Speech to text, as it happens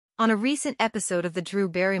On a recent episode of the Drew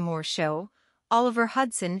Barrymore Show, Oliver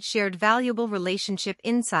Hudson shared valuable relationship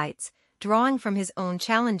insights, drawing from his own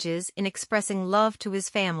challenges in expressing love to his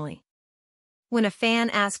family. When a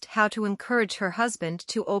fan asked how to encourage her husband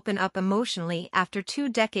to open up emotionally after 2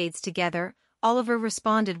 decades together, Oliver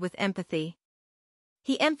responded with empathy.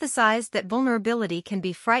 He emphasized that vulnerability can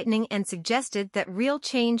be frightening and suggested that real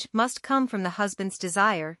change must come from the husband's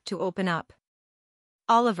desire to open up.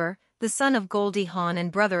 Oliver, the son of Goldie Hawn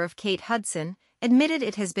and brother of Kate Hudson, admitted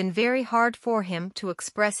it has been very hard for him to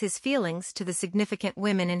express his feelings to the significant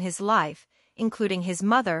women in his life, including his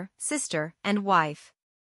mother, sister, and wife.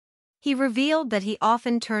 He revealed that he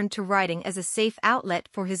often turned to writing as a safe outlet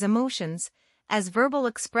for his emotions, as verbal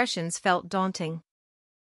expressions felt daunting.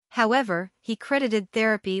 However, he credited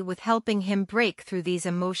therapy with helping him break through these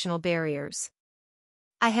emotional barriers.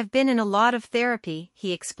 "I have been in a lot of therapy,"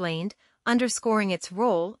 he explained, underscoring its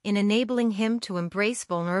role in enabling him to embrace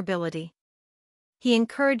vulnerability. He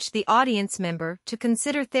encouraged the audience member to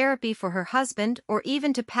consider therapy for her husband or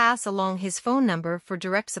even to pass along his phone number for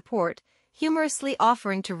direct support, humorously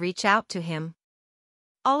offering to reach out to him.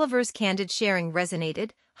 Oliver's candid sharing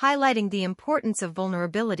resonated, highlighting the importance of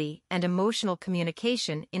vulnerability and emotional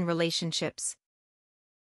communication in relationships.